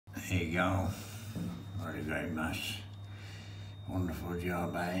There you go. What a great mess. Wonderful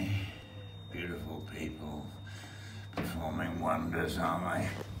job, eh? Beautiful people performing wonders, aren't they?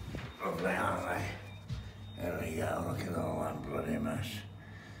 Lovely, aren't they? There we go, look at all that bloody mess.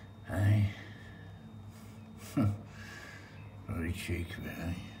 Eh? Bloody cheek of it,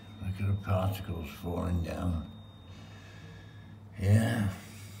 eh? Look at the particles falling down. Yeah.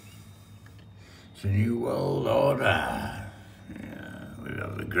 It's a new world order. Yeah, we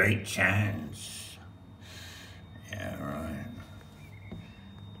have a great chance. Yeah, right.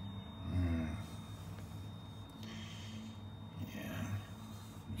 Yeah.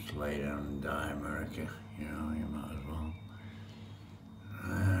 Just lay down and die, America. You know, you might as well.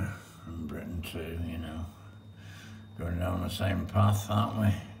 And Britain too, you know. Going down the same path, aren't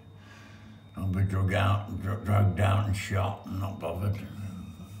we? Don't be dragged out and shot and not bothered.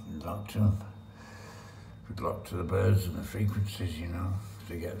 Good luck to them. Good luck to the birds and the frequencies, you know,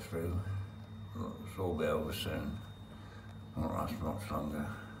 to get through. It'll all be over soon. Won't last much longer.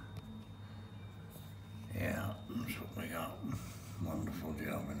 Yeah, that's what we got. Wonderful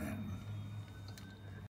job, innit?